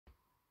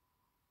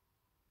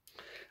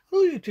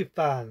Hello YouTube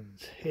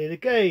fans, here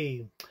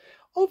again.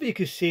 Hope you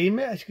can see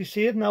me. As you can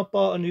see, I've now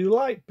bought a new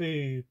light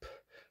bulb.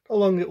 Not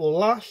long it will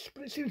last,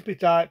 but it seems to be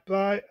dark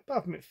bright,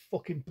 apart from it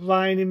fucking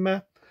blinding me.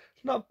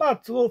 It's not bad,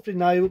 so hopefully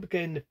now you'll be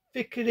getting the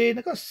thicker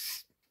in.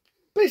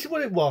 Basically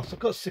what it was, I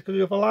got sick of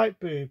the other light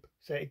bulb.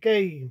 Say it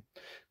again.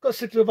 Got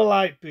sick of the other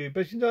light bulb,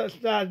 as you know,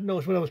 I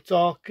noticed when I was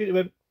talking, it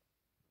went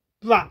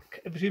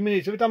black every few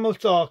minutes. Every time I was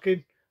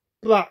talking,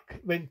 black,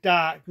 it went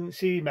dark, couldn't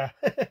see me.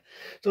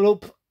 So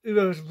look,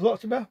 whoever was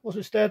watching me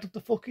wasn't scared of the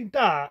fucking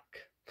dark.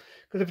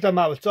 Because every time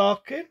I was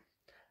talking,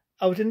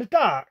 I was in the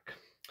dark.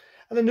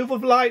 And another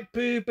light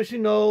bulb, as you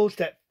know,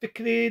 kept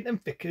thickering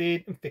and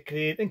thickering and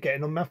thickering and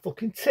getting on my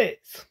fucking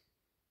tits.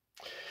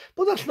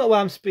 But that's not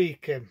why I'm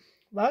speaking,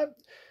 right?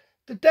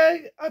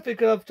 Today, I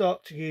figured I've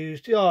got to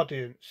use the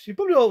audience. You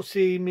probably won't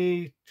see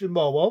me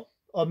tomorrow,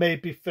 or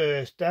maybe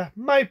Thursday.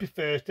 Might be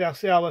Thursday, I'll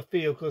see how I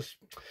feel, because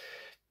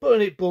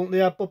putting it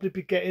bluntly, I'll probably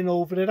be getting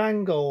over an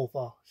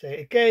hangover. Say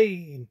it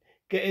again,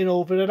 getting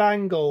over an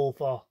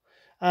hangover.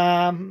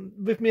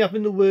 With me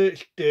having the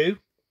works due,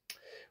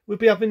 we'll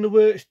be having the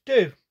works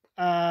due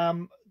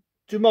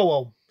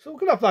tomorrow. So we're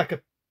going to have like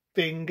a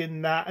thing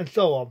in that and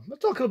so on. We'll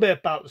talk a bit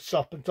about the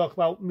shop and talk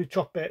about my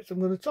topics I'm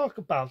going to talk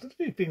about. There's a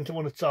few things I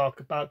want to talk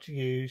about to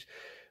use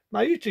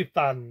my YouTube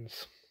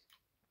fans.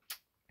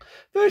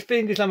 First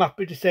thing is I'm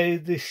happy to say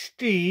the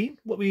steam,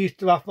 what we used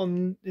to have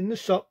in the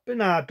shop,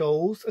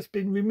 Bernardo's, has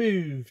been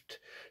removed.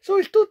 So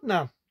it's done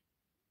now.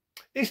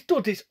 It's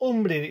done, it's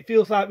humbling. It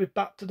feels like we're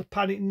back to the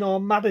panic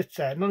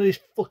normality. None of this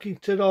fucking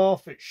turn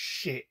off, it's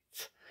shit.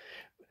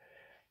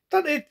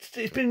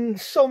 It's been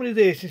so many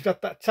days since we've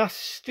had that task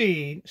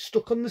steam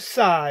stuck on the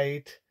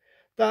side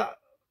that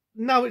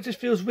now it just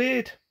feels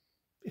weird.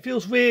 It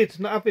feels weird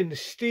not having the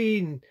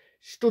steam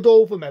stood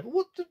over me. But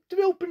what, to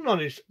be open and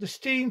honest, the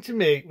steam to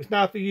me was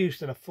now for use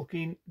than a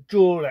fucking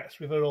Durex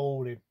with a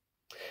hole in.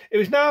 It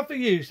was now for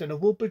use than a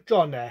rubber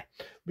Johnny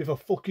with a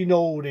fucking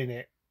hole in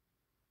it.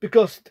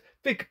 Because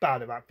think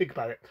about it, man. Think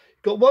about it.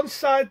 You've got one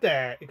side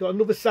there, you've got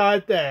another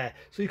side there.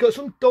 So you've got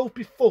some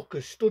dopey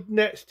fucker stood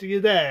next to you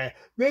there,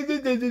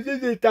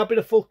 dabbing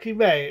a fucking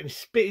mate and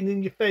spitting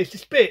in your face. The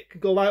spit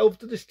could go right over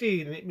to the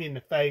steam and hit me in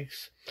the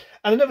face.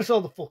 And I never saw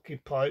the fucking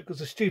point because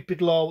the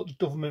stupid law that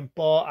the government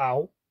bought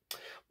out.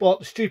 But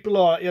the stupid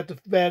law that you had to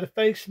wear the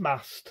face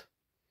mask.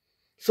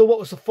 So what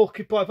was the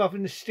fucking point of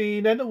having the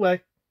steam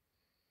anyway?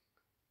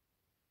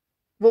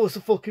 What was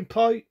the fucking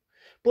point?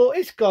 But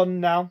it's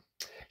gone now.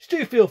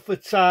 Do feel for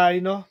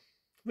China,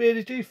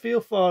 really do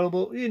feel for them,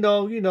 but you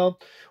know,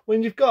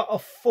 when you've got a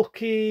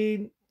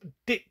fucking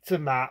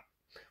diplomat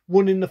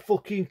running the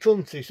fucking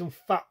country, some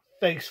fat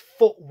face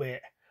footwit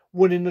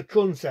running the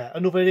country,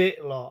 another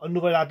Hitler,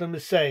 another Saddam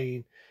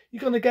Hussein,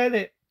 you're gonna get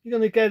it,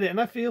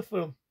 and I feel for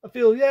them. I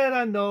feel, yeah,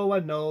 I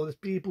know, there's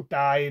people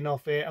dying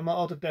off it. I'm not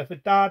all the death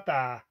of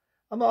Dada.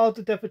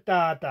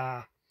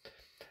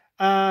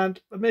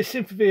 And I'm in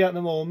sympathy at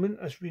the moment,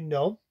 as we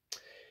know.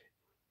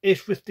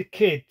 It's with the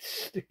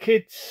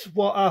kids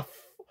what have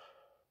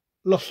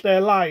lost their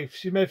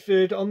lives. You may have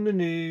heard it on the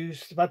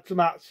news, they've had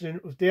some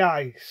accident with the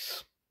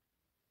ice,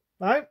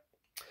 right?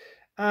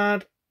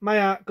 And my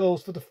heart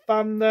goes for the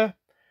family,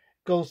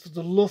 goes for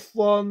the loved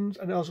ones,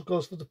 and it also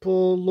goes for the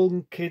poor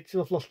young kids who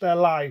have lost their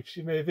lives.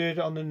 You may have heard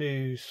it on the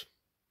news.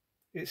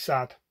 It's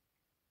sad.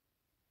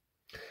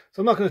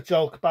 So I'm not going to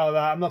joke about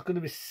that. I'm not going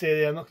to be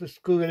silly. I'm not going to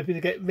do anything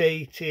to get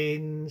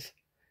ratings.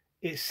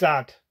 It's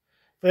sad.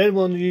 For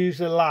anyone who uses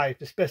their life,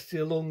 especially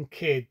young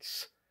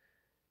kids,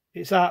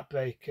 it's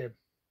heartbreaking.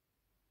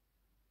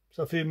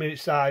 So a few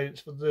minutes silence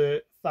for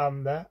the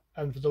family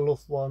and for the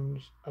loved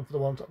ones and for the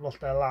ones that have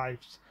lost their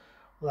lives.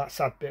 Well, that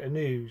sad bit of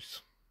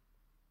news.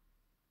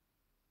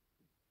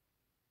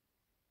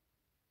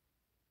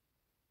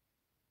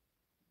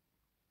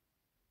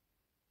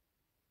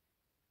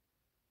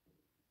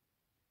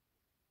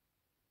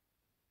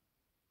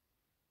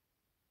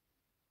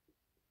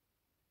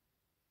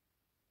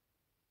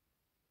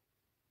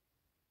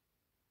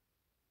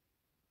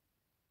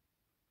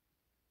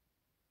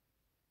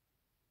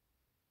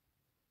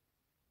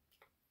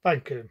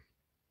 Thank you.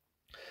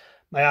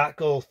 My heart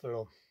goes for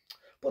them.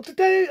 But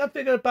today I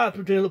figured about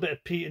doing a little bit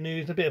of Peter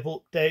News, a bit of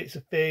updates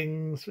of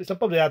things, which I'll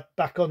probably add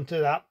back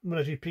onto that when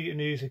I do Peter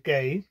News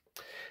again,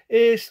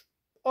 is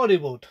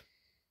Hollywood.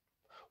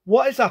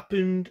 What has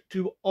happened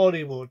to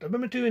Hollywood? I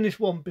remember doing this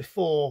one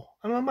before,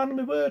 and I'm a man of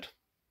my word.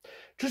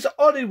 Does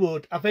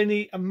Hollywood have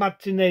any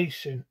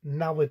imagination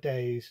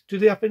nowadays? Do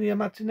they have any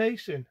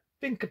imagination?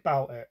 Think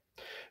about it.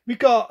 We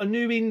got a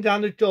new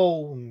Indiana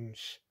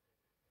Jones.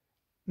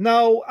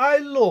 Now, I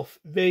love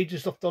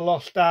Raiders of the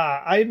Lost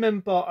Ark. I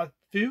remember a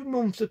few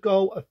months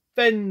ago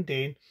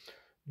offending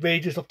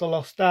Raiders of the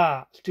Lost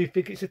Ark. Do you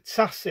think it's a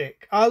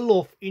classic? I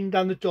love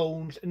Indiana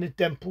Jones and the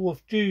Temple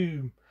of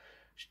Doom.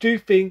 Do you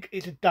think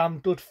it's a damn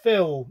good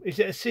film? Is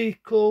it a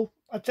sequel?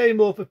 I'd say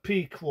more of a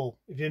prequel,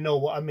 if you know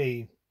what I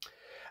mean.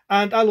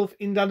 And I love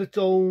Indiana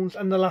Jones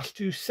and The Last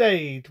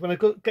Crusade. When I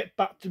get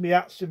back to my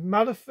action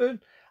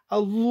marathon, I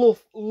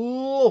love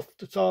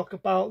to talk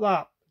about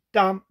that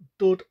damn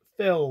good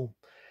film.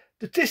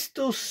 The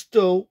distil's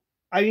still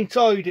I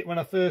enjoyed it when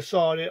I first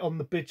saw it on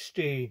the big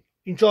screen.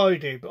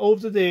 Enjoyed it, but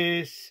over the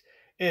years,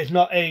 it has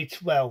not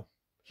aged well.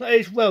 It's not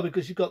aged well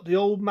because you've got the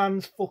old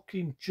man's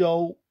fucking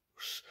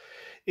jokes.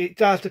 It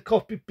does the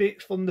copy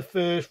bits from the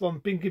first one,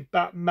 bringing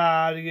back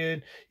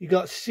Marion. You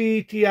got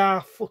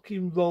CDR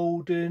fucking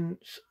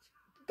rodents.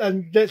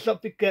 And let's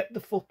not forget the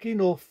fucking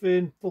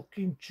Huffing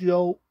fucking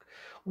joke.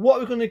 What are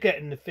we going to get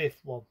in the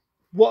fifth one?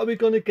 What are we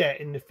going to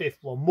get in the fifth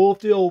one? More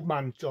of the old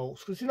man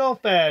jokes. Because in all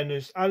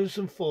fairness,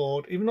 Harrison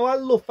Ford, even though I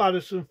love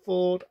Harrison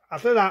Ford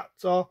as an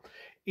actor,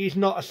 he's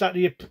not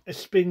exactly a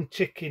spring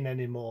chicken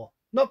anymore.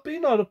 Not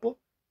being horrible.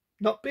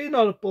 Not being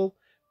horrible.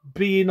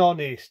 Being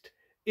honest.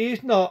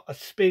 He's not a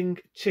spring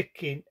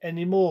chicken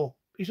anymore.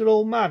 He's an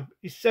old man.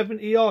 He's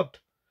 70 odd.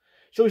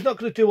 So he's not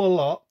going to do a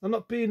lot. I'm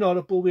not being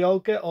horrible. We all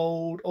get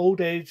old.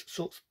 Old age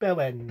sucks bell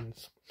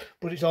ends.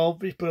 But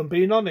I'm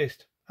being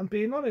honest. I'm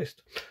being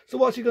honest. So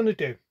what's he going to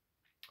do?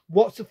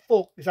 What the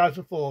fuck is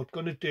Harrison Ford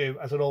going to do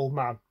as an old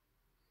man?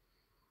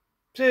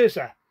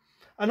 Seriously.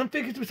 And I'm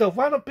thinking to myself,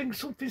 why not bring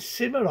something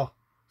similar?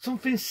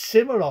 Something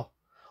similar.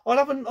 Or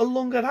have a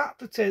longer act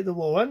to take the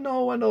role. I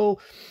know.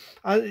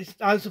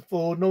 Harrison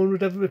Ford, no one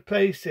would ever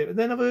replace it. And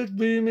then I've heard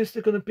rumours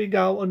they're going to bring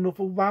out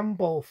another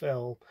Rambo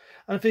film.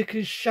 And I'm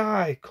thinking,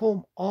 Shy,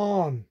 come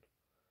on.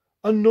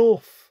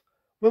 Enough.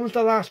 When was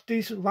the last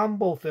decent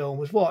Rambo film?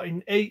 Was what,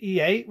 in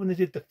 88 when they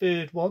did the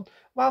third one?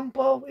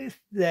 Rambo is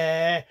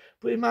there.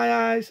 But in my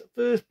eyes,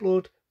 First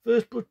Blood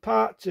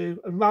Part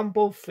 2 and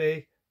Rambo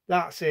 3,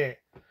 that's it.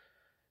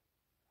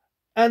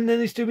 And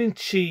then he's doing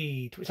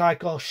Cheed, which I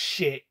call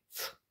shit.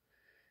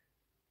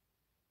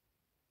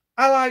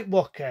 I like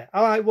Rocky.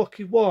 I like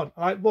Rocky 1.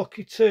 I like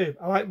Rocky 2.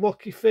 I like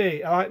Rocky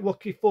 3. I like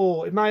Rocky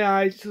 4. In my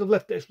eyes, should have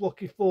left it as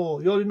Rocky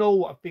 4. You already know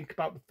what I think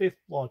about the fifth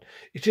one.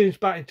 He turns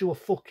back into a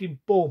fucking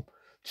bum.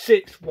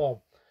 Sixth one.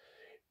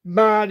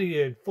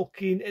 Marion.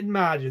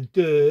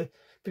 They're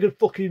gonna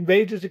fucking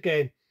Raiders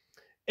again.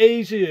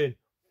 Asian.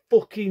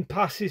 Fucking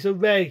passes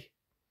away.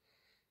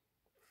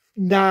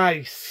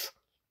 Nice.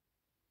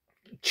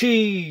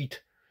 Cheed.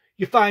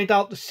 You find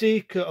out the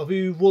secret of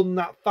who won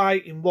that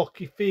fight in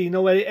Rocky 3. You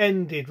know where it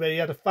ended, where he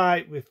had a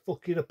fight with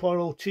fucking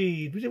Apollo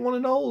Cheed. We didn't want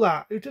to know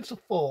that. Who gives a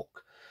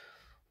fuck?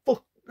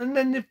 And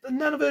then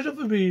I've heard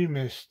other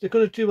rumours. They're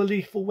going to do a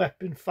Lethal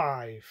Weapon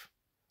 5.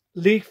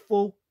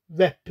 Lethal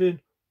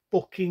Weapon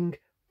fucking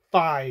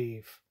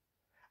 5.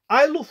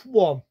 I love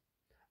 1.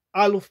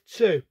 I love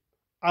 2.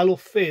 I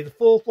love 3. The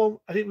fourth one,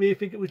 I didn't really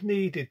think it was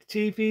needed.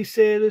 The TV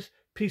series,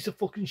 piece of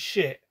fucking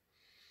shit.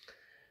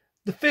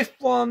 The fifth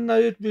one, I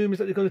heard rumours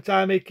that they're going to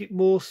try and make it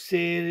more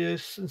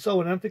serious and so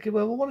on. And I'm thinking,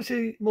 well, I want to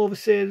see more of a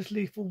serious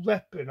Lethal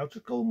Weapon. I'll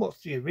just go and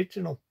watch the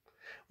original.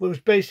 Well, it was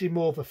basically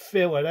more of a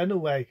filler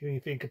anyway, when you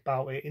think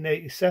about it, in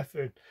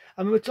 87.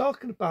 And we were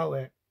talking about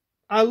it.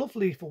 I love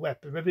Lethal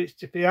Weapon, whether it's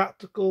the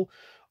theatrical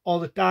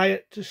or the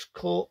director's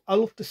cut. I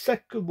love the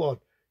second one.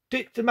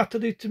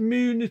 Dictatorial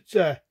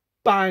immunity.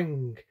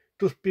 Bang.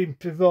 Just been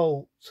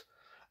provoked.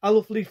 I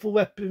love Lethal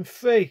Weapon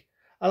 3.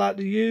 I like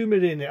the humour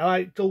in it. I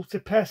like Joe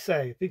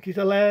Pesci. I think he's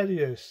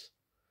hilarious.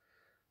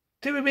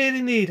 Do we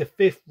really need a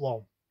fifth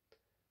one?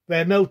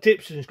 Where Mel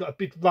Gibson's got a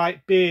big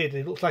white beard and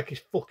he looks like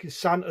he's fucking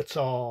Santa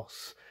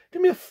Claus.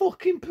 Give me a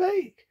fucking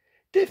break.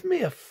 Give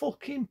me a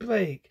fucking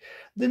break.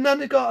 Then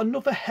they got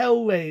another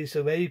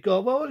Hellraiser where you've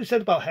got, well, I already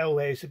said about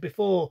Hellraiser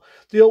before,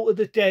 the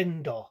Altered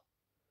Gender.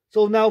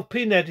 So now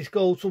Pinhead is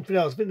called something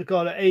else. I think they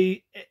call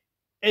it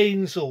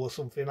Angel or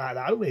something like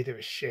that. I don't really give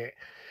a shit.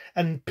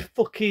 And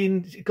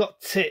fucking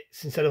got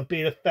tits instead of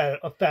being a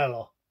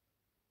fella.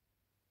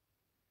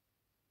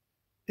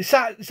 Is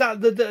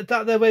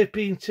that their way of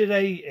being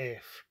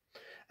creative?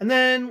 And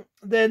then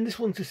this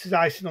one's just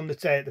icing on the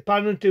cake. They're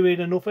planning on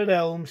doing another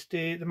Elm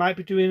Street. They might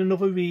be doing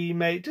another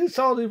remake. Does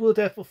Hollywood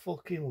ever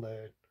fucking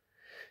learn?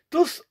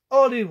 Does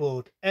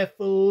Hollywood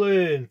ever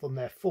learn from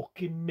their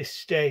fucking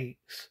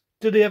mistakes?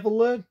 Do they ever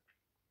learn?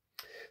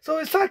 So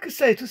it's like I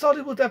say, does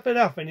Hollywood ever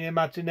have any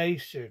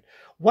imagination?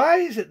 Why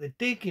is it they're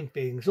digging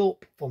things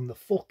up from the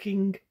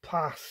fucking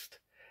past?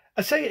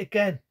 I say it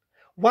again.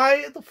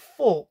 Why the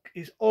fuck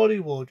is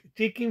Hollywood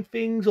digging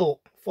things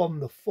up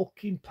from the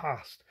fucking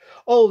past?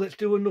 Oh, let's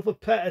do another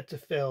Predator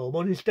film.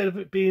 Or instead of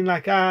it being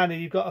like Arnie,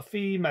 you've got a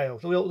female.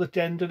 So we up the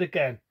gender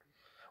again.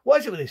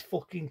 What is it with this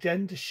fucking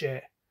gender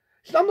shit?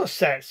 I'm not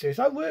sexist.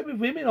 I work with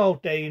women all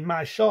day in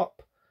my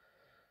shop.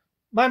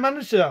 My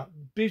manager,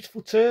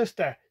 beautiful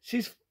Thursday,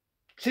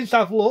 since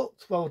I've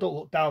looked, well, I don't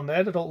look down there,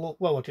 I don't look,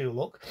 well, I do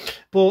look,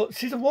 but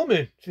she's a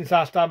woman since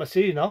last time I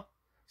seen her.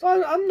 So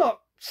I'm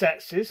not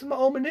sexist, I'm not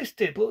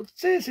humanistic, but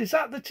seriously, is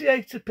that the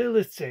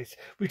creatibilities?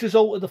 We just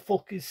alter the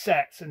fucking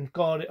sets and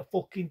call it a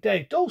fucking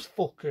day. Those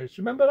fuckers,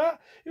 remember that?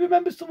 Who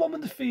remembers the one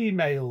with the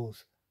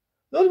females?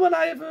 The only one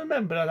I ever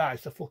remember of that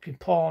is the fucking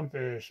porn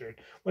version,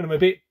 when I'm a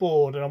bit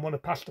bored and I want to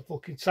pass the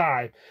fucking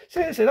time.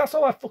 Seriously, that's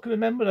all I fucking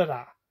remember of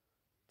that.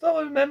 So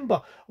I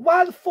remember,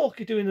 why the fuck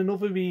are you doing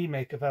another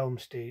remake of Elm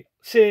Street?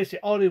 Seriously,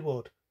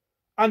 Hollywood.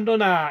 And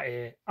on art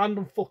here. And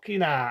on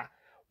fucking art.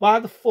 Why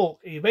the fuck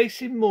are you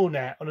wasting money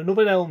on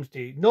another Elm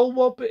Street? No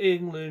Robert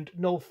England,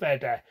 no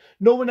Fedder.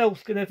 No one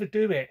else can ever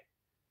do it.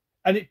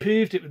 And it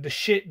proved it with the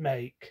shit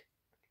make.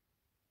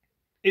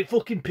 It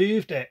fucking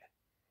proved it.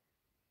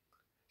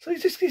 So you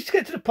just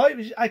get to the point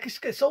where I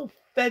just get so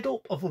fed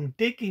up of them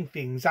digging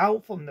things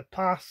out from the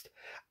past.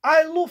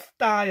 I love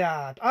Die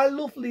Hard. I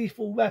love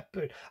Lethal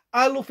Weapon.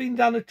 I love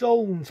Indiana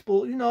Jones.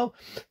 But, you know,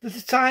 there's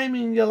a time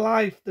in your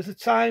life. There's a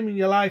time in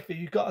your life where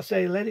you've got to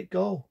say, let it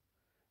go.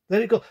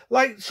 Let it go.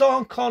 Like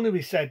Sean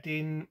Connery said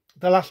in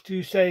The Last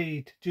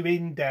Crusade to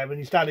India when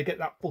he started to get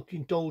that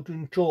fucking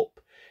doldrums up.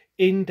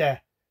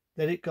 India,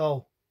 let it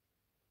go.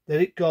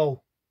 Let it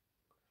go.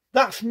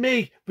 That's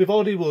me with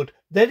Hollywood.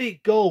 Let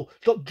it go.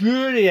 Stop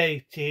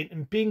durating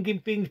and bringing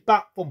things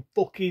back from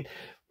fucking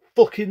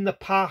the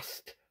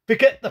past.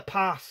 Forget the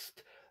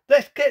past.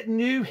 Let's get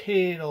new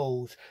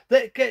heroes.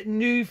 Let's get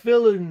new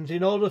villains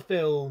in other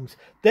films.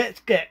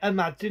 Let's get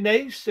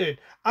imagination.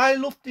 I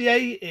love the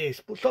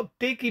 80s, but stop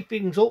digging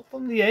things up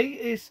from the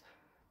 80s.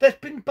 Let's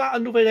bring back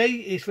another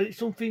 80s when it's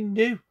something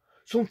new.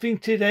 Something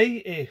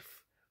today,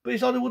 But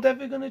is Hollywood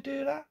ever going to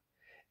do that?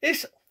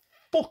 It's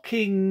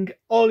fucking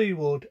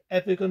Hollywood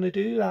ever going to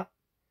do that?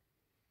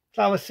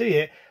 That's how I see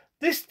it.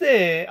 This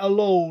day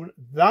alone,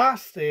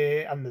 last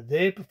day and the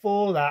day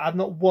before that, I've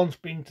not once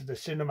been to the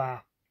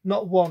cinema.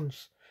 Not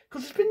once.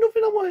 Because there's been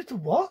nothing I wanted to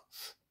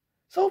watch.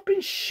 It's all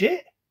been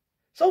shit.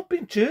 It's all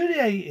been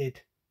durated.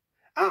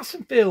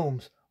 Action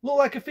films look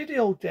like a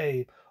video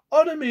game.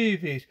 Horror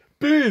movies,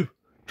 boo.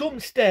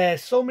 Jump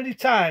stairs so many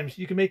times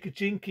you can make a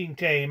drinking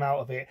game out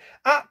of it.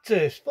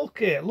 Actors,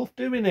 fuck it, love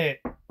doing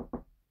it.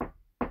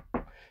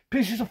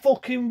 Pieces of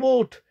fucking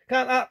wood.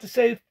 Can't act to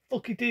say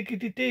fucking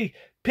diggity dee.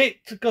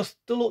 Picked because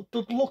they look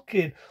good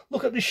looking.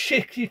 Look at the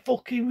shitty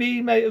fucking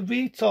remake of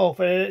Rito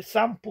for an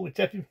example with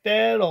Tevin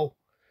Pharaoh.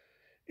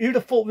 Who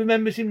the fuck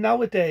remembers him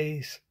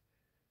nowadays?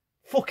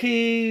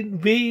 Fucking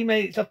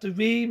remakes after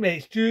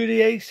remakes,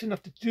 duration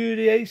after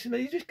duration.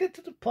 You just get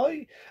to the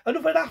point.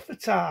 Another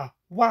Avatar.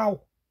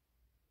 Wow.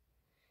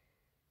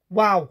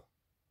 Wow.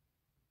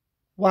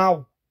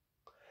 Wow.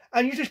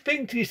 And you just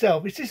think to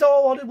yourself, is this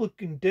all Hollywood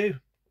can do?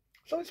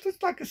 So it's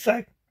just like I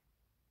say,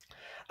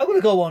 I'm going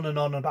to go on and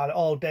on about it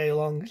all day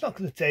long. It's not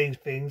going to change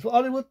things. But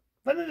Hollywood,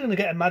 when are they going to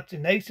get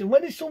imagination?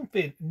 When is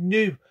something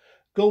new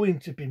going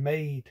to be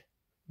made?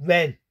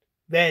 Then.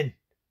 That's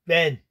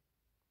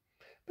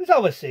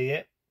how I see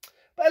it.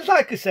 But it's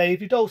like I say,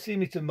 if you don't see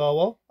me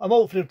tomorrow, I'm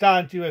hopefully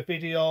time to do a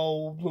video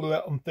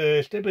on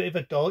Thursday. But if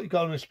I don't, you've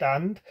got to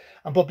understand,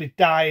 I'm probably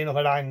dying of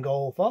an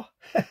hangover.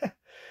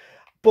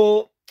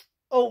 But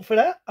hopefully,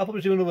 I'll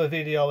probably do another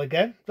video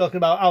again, talking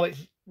about how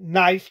it's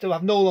nice to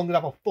have no longer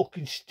have a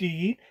fucking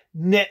Steve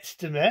next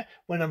to me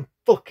when I'm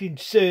fucking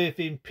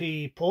surfing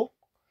people.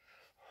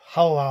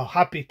 How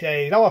happy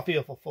days, how I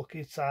feel for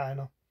fucking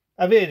Sino.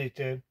 I really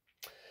do.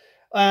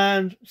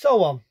 And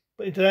so on.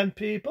 But into them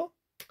people,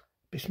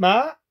 be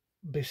smart,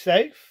 be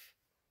safe,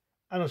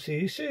 and I'll see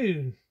you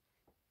soon.